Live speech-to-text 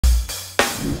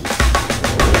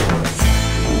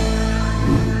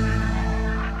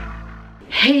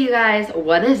Hey you guys,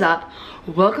 what is up?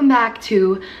 Welcome back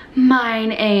to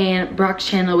mine and Brock's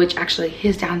channel, which actually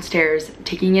he's downstairs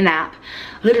taking a nap,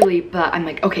 literally, but I'm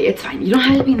like, okay, it's fine. You don't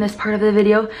have to be in this part of the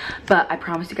video, but I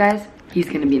promise you guys, he's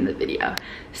gonna be in the video.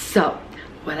 So,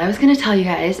 what I was gonna tell you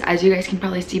guys, as you guys can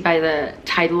probably see by the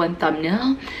title and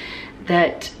thumbnail,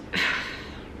 that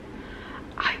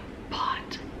I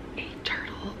bought a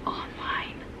turtle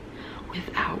online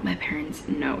without my parents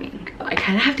knowing. I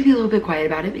kind of have to be a little bit quiet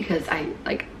about it because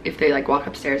if they walk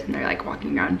upstairs and they're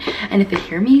walking around and if they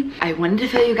hear me, I wanted to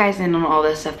fill you guys in on all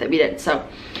the stuff that we did. So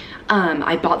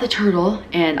I bought the turtle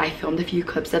and I filmed a few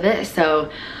clips of it. So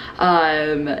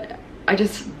I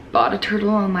just bought a turtle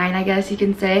online, I guess you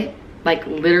can say,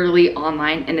 literally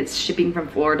online, and it's shipping from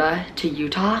Florida to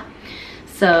Utah.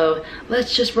 So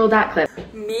let's just roll that clip.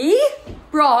 Me,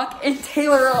 Brock, and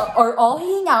Taylor are all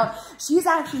hanging out. She's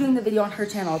actually doing the video on her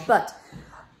channel, but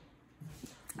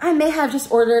I may have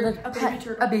just ordered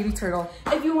a baby turtle.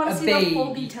 If you want to see the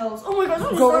full details. Oh my gosh,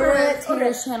 go over to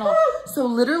Taylor's channel. So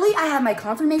literally I have my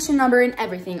confirmation number and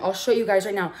everything. I'll show you guys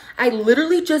right now. I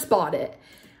literally just bought it.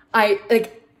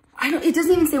 It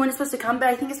doesn't even say when it's supposed to come, but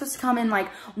I think it's supposed to come in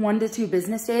 1 to 2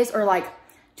 business days, or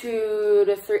 2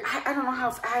 to 3. I don't know how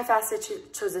fast it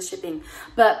shows the shipping,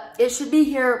 but it should be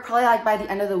here probably by the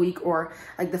end of the week, or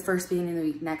the first beginning of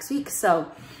the week next week.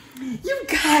 So you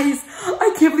guys,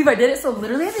 I can't believe I did it. So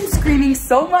literally I've been screaming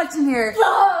so much in here.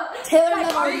 Taylor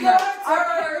and I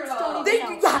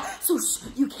yeah, so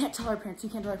you can't tell our parents. You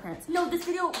can't tell our parents. No, this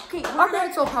video, okay. Our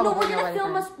parents will probably know.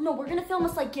 We're gonna film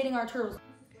us getting our turtles.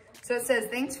 So it says,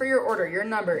 thanks for your order. Your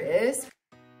number is...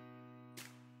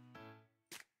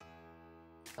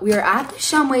 We are at the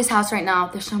Shumway's house right now,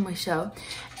 the Shumway show.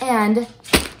 And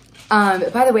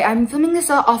by the way, I'm filming this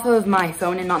off of my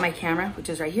phone and not my camera, which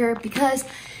is right here, because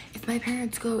if my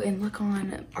parents go and look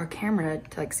on our camera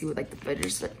to see what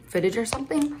the footage or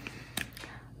something,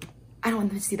 I don't want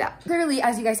them to see that. Clearly,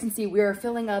 as you guys can see, we are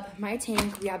filling up my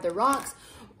tank. We have the rocks.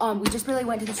 We just really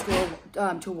went to the store,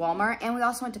 to Walmart, and we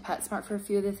also went to PetSmart for a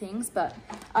few of the things, but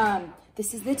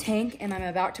this is the tank, and I'm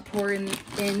about to pour in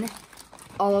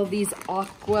all of these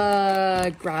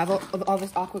aqua gravel,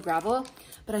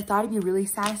 but I thought it'd be really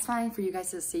satisfying for you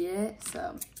guys to see it,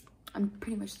 so I'm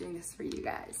pretty much doing this for you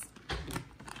guys.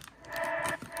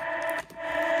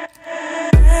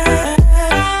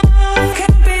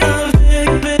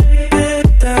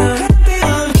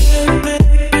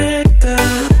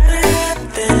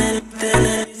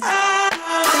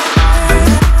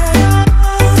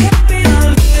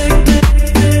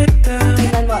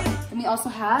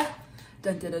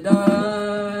 Dun, dun, dun,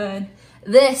 dun.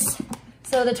 This,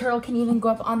 so the turtle can even go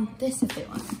up on this if they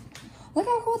want. Look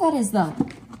how cool that is though.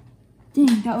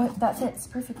 Dang, that fits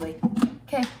perfectly.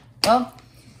 Okay, well,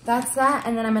 that's that,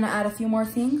 and then I'm gonna add a few more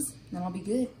things, and then I'll be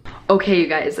good. Okay, you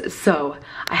guys, so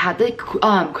I had to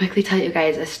quickly tell you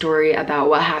guys a story about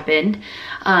what happened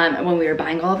when we were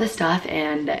buying all this stuff,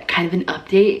 and kind of an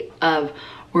update of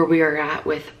where we are at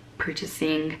with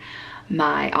purchasing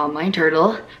my online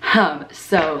turtle.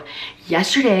 So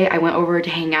yesterday I went over to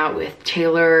hang out with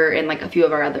Taylor and a few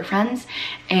of our other friends,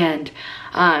 and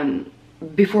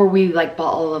before we bought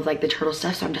all of the turtle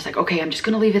stuff, so I'm just okay, I'm just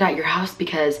gonna leave it at your house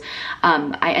because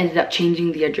I ended up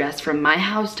changing the address from my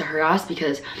house to her house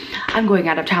because I'm going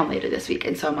out of town later this week,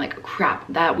 and so I'm like, crap,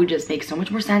 that would just make so much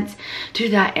more sense to do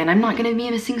that, and I'm not gonna be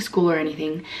missing school or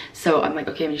anything. So I'm like,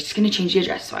 okay, I'm just gonna change the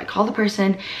address. So I call the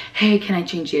person, hey, can I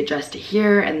change the address to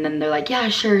here? And then they're like, yeah,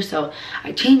 sure. So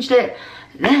I changed it.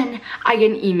 Then I get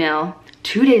an email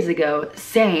 2 days ago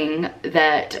saying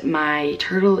that my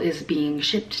turtle is being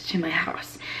shipped to my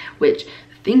house, which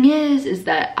the thing is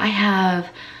that I have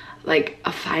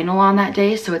a final on that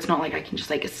day, so it's not like I can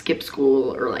just skip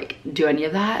school or do any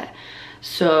of that.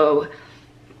 So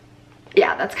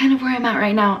yeah, that's kind of where I'm at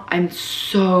right now. I'm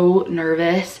so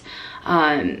nervous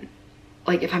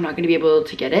if I'm not gonna be able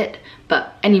to get it.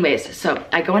 But anyways, so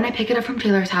I go and I pick it up from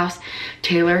Taylor's house.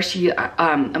 Taylor,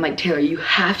 I'm like, Taylor, you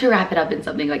have to wrap it up in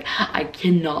something. I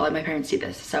cannot let my parents see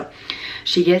this. So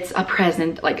she gets a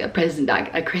present, a present bag,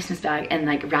 a Christmas bag, and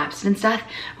wraps it and stuff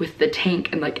with the tank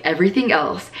and everything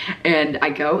else. And I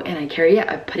go and I carry it,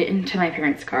 I put it into my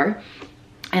parents' car.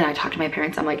 And I talked to my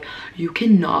parents, I'm like, you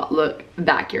cannot look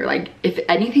back here. If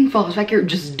anything falls back here,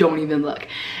 just don't even look.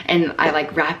 And I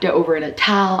wrapped it over in a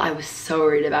towel. I was so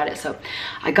worried about it. So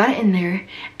I got it in there,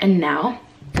 and now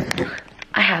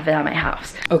I have it at my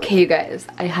house. Okay, you guys,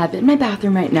 I have it in my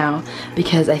bathroom right now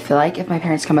because I feel like if my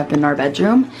parents come up in our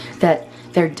bedroom, that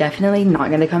they're definitely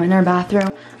not gonna come in our bathroom.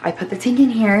 I put the tank in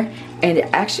here, and it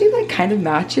actually kind of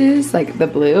matches the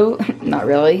blue. Not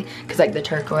really, because the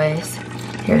turquoise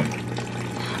here.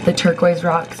 the turquoise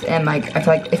rocks, and like I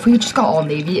feel like if we just got all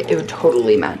navy, it would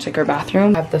totally match like our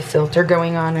bathroom. I have the filter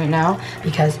going on right now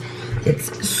because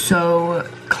it's so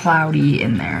cloudy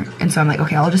in there, and so I'm like,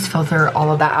 okay, I'll just filter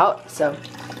all of that out. So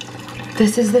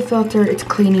this is the filter. It's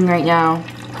cleaning right now.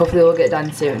 Hopefully we'll get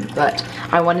done soon, but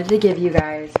I wanted to give you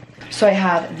guys, so I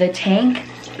have the tank,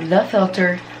 the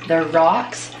filter, the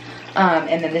rocks,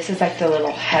 and then this is like the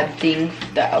little head thing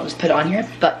that I'll just put on here.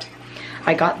 But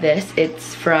I got this.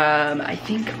 It's from, I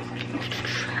think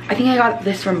I got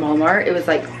this from Walmart. It was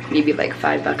like maybe like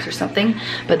 $5 or something.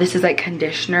 But this is like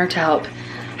conditioner to help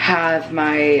have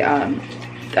my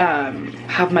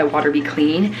water be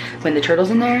clean when the turtle's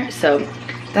in there. So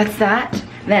that's that.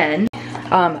 Then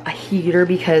a heater,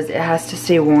 because it has to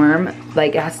stay warm.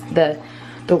 Like it has,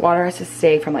 the water has to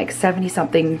stay from like 70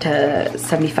 something to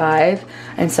 75,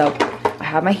 and so I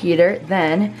have my heater.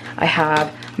 Then I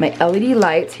have my LED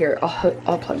lights here.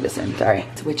 I'll plug this in, sorry,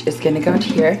 which is gonna go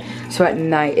into here, so at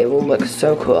night it will look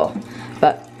so cool.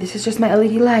 But this is just my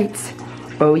LED lights.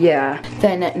 Oh yeah.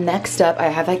 Then next up, I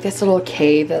have like this little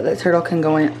cave that the turtle can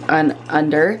go in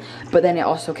under, but then it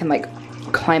also can like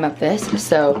climb up this.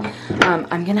 So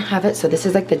I'm gonna have it, so this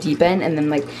is like the deep end, and then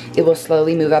like it will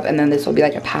slowly move up, and then this will be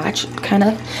like a patch kind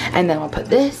of, and then I'll put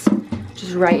this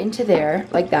just right into there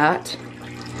like that.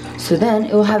 So then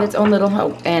it will have its own little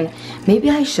home, and maybe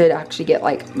I should actually get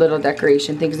like little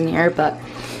decoration things in here, but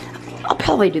I'll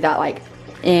probably do that like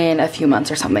in a few months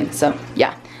or something. So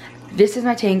yeah, this is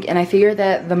my tank, and I figure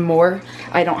that the more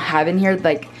I don't have in here,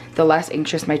 like the less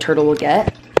anxious my turtle will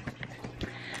get.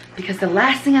 Because the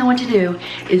last thing I want to do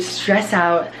is stress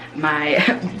out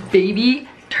my baby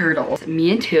turtles.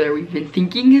 Me and Taylor, we've been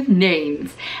thinking of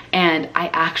names, and I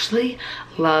actually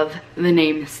love the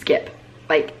name Skip.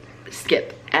 Like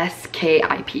Skip,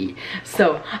 S-K-I-P.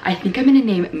 So I think I'm gonna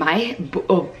name my,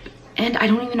 and I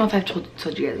don't even know if I've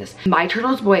told you guys this. My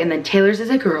turtle's boy, and then Taylor's is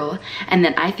a girl, and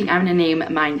then I think I'm gonna name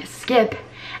mine Skip,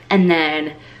 and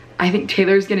then I think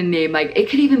Taylor's gonna name, like, it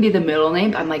could even be the middle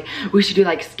name. I'm like, we should do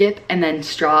like Skip and then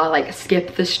straw, like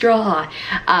Skip the straw,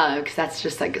 because that's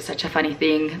just like such a funny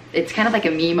thing. It's kind of like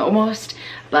a meme almost,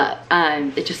 but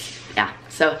it just, yeah.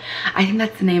 So I think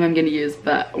that's the name I'm gonna use,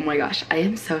 but oh my gosh, I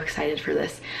am so excited for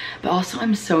this. But also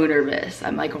I'm so nervous.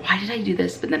 I'm like, why did I do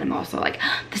this? But then I'm also like,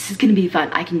 this is gonna be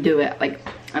fun. I can do it. Like,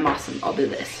 I'm awesome. I'll do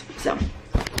this. So.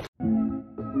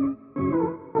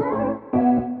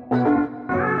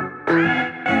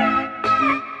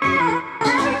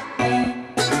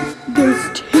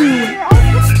 There's two.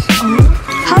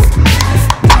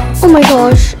 Oh my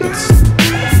gosh,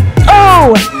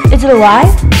 Is it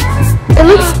alive? it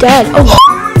looks dead. Oh,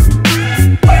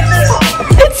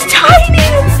 It's tiny!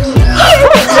 I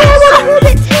want to hold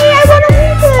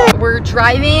it! We're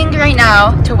driving right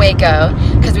now to Waco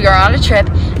because we are on a trip,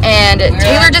 and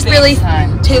Taylor just barely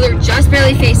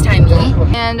FaceTimed me,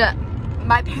 and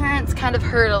my parents kind of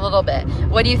heard a little bit.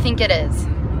 What do you think it is?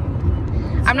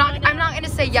 I'm not gonna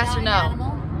say yes or no.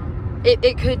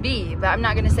 It could be, but I'm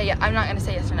not gonna say yes or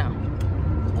no.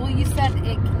 Well, you said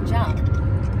it can jump.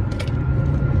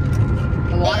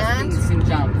 A lot of things can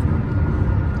jump.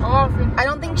 I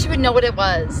don't think she would know what it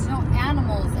was. No,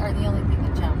 animals are the only thing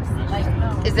that jumps.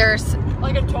 Like, Is there?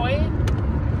 Like a toy?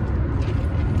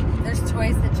 there's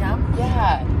toys that jump.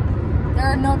 Yeah. There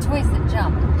are no toys that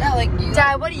jump. Yeah, like you.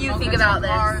 Dad, what do you think about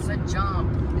Cars this? that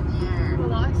jump in the air.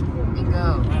 And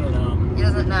go. I don't know. He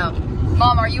doesn't know.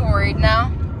 Mom, are you worried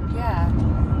now? Yeah.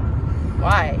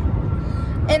 Why?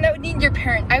 And I would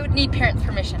need parents'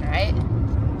 permission, right?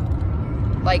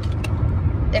 Like,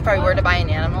 if I were to buy an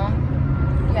animal?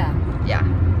 Yeah. Yeah.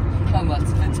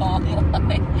 Unless it's online.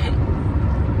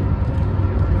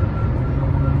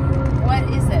 What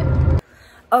is it?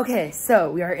 Okay,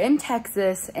 so we are in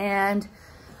Texas, and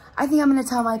I think I'm gonna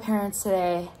tell my parents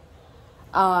today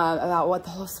about what the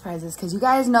whole surprise is, because you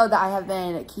guys know that I have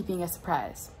been keeping a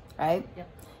surprise, right? Yep.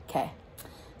 Okay.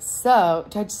 So,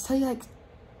 do I just tell you like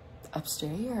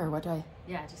upstairs, or what do I?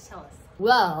 Yeah, just tell us.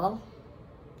 Well,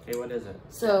 Hey, what is it?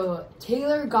 so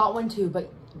Taylor got one too,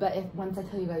 but if once I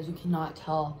tell you guys, you cannot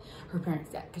tell her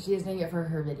parents yet, because she is doing it for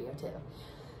her video too.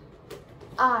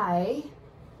 I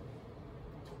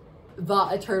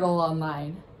bought a turtle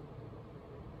online.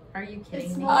 Are you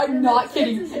kidding me? I'm not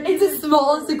kidding. It's as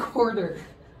small as a quarter.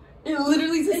 It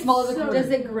literally is as small as a quarter. Does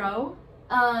it grow?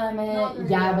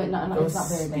 Yeah, but no, it's not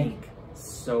very big. Stink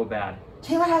so bad.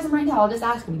 Taylor has them right now. I'll just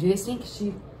ask him. Do they stink?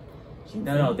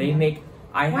 No, they make.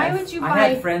 I Why had, would you I buy-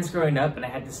 had friends growing up, and I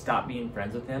had to stop being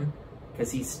friends with him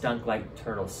Because he stunk like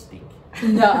turtle stink.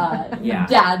 No. Yeah.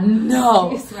 Dad,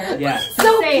 no. Yeah.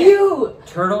 So cute.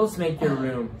 Turtles make your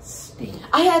room stink.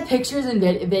 I had pictures and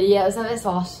videos of this.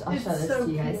 I'll show this to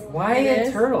you guys. Why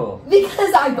a turtle?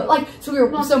 Because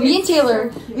so me and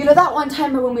Taylor, you know that one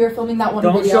time when we were filming that one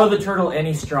Don't video? show the turtle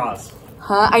any straws.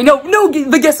 Huh? I know. No,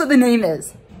 but guess what the name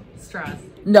is? Straws.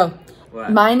 No.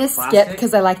 What? Mine is Plastic? Skip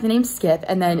because I like the name Skip,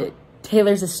 and then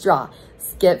Taylor's a straw.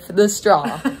 Skip the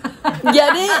straw.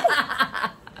 Get it?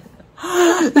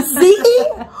 See?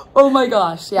 Oh my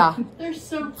gosh, yeah. They're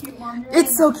so cute, Mom.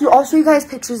 It's so cute. I'll show you guys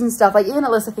pictures and stuff. Like, even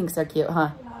Alyssa thinks they're cute, huh?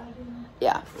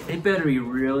 Yeah. They better be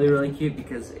really, really cute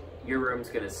because your room's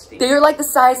gonna stink. They're like the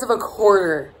size of a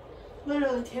quarter.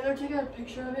 Literally, Taylor took a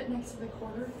picture of it next to the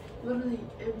quarter. Literally,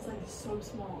 it was like so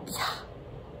small. Yeah.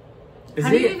 Is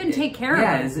How do you even take care of it?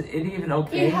 Yeah, is it even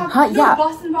okay? Huh, yeah.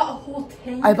 Boston bought a whole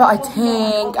tank. I bought a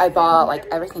tank. I bought like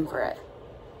everything for it.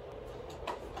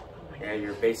 Yeah,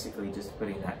 you're basically just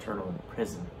putting that turtle in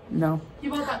prison. No. You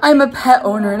bought that I'm a pet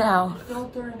owner now.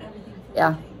 filter and everything.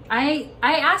 Yeah. I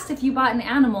asked if you bought an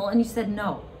animal and you said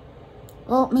no.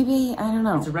 Well, maybe, I don't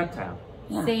It's a know. reptile.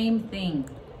 Yeah. Same thing.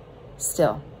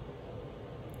 Still.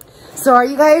 So are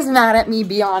you guys mad at me?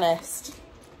 Be honest.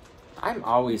 I'm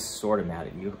always sort of mad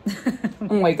at you.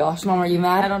 Oh my gosh, Mom, are you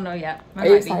mad? I don't know yet. Are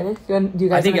you excited? Do you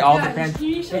guys I think it wanna- all Yeah, depends. can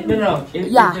you show No.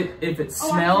 Yeah. If it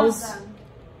Oh, I smells, have them.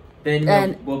 then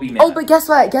And- we'll be mad. Oh, but guess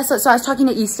what? So I was talking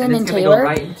to Easton and and it's gonna Taylor. go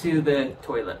right into the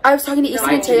toilet. I was talking to Easton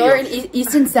Right and to Taylor, you. and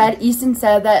Easton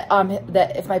said that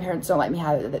that if my parents don't let me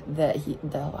have it,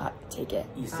 they'll take it.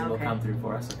 Easton will come through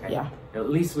for us, okay? Yeah. At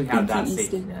least we have Thank that you,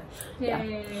 safety Easton. net.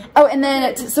 Yay. Oh, and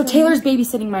then so Taylor's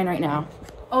babysitting mine right now.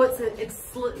 Oh, it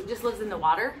just lives in the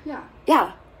water? Yeah.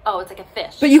 Yeah, Oh, it's like a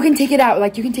fish. but you can take it out.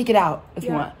 Like you can take it out if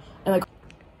you Yeah. want. And like,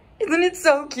 isn't it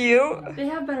so cute? They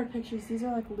have better pictures. These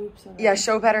are like loops of it. Yeah,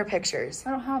 show better pictures.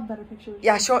 I don't have better pictures.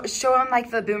 Yeah, show them like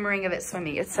the boomerang of it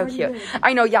swimming. It's so already cute. did.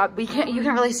 I know. Yeah, you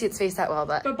can't really see its face that well,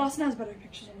 but But Boston has better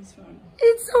pictures on his phone.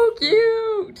 it's so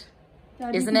cute.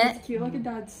 Dad, Isn't you think it? It's cute. Look at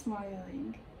Dad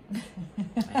smiling.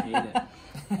 I hate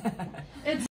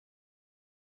it.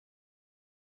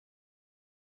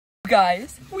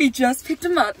 Guys, we just picked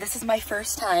them up. This is my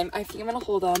first time. I think I'm gonna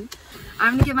hold them.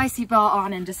 I'm gonna get my seatbelt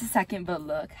on in just a second, but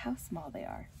look how small they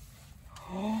are.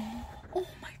 Oh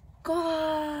my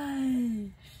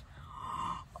gosh.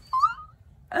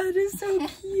 That is so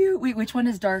cute. Wait, which one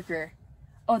is darker?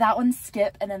 Oh, that one's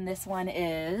Skip, and then this one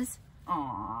is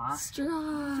Aww.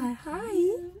 Straw.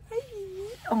 Hi.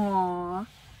 Aww.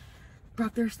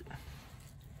 Brock,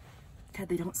 Ted,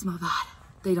 they don't smell bad.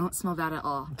 They don't smell bad at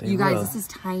all. They you guys, will. this is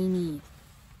tiny.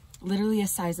 Literally a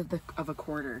size of a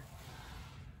quarter.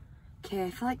 Okay, I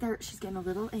feel like she's getting a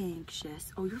little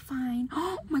anxious. Oh, you're fine.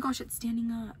 Oh my gosh, it's standing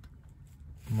up.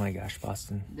 Oh my gosh,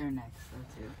 Boston. They're next,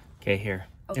 though, too. Okay, here.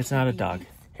 Okay, It's not a baby. dog.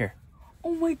 Here.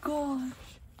 Oh my gosh.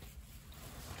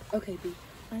 Okay, B.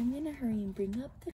 I'm gonna hurry and bring up the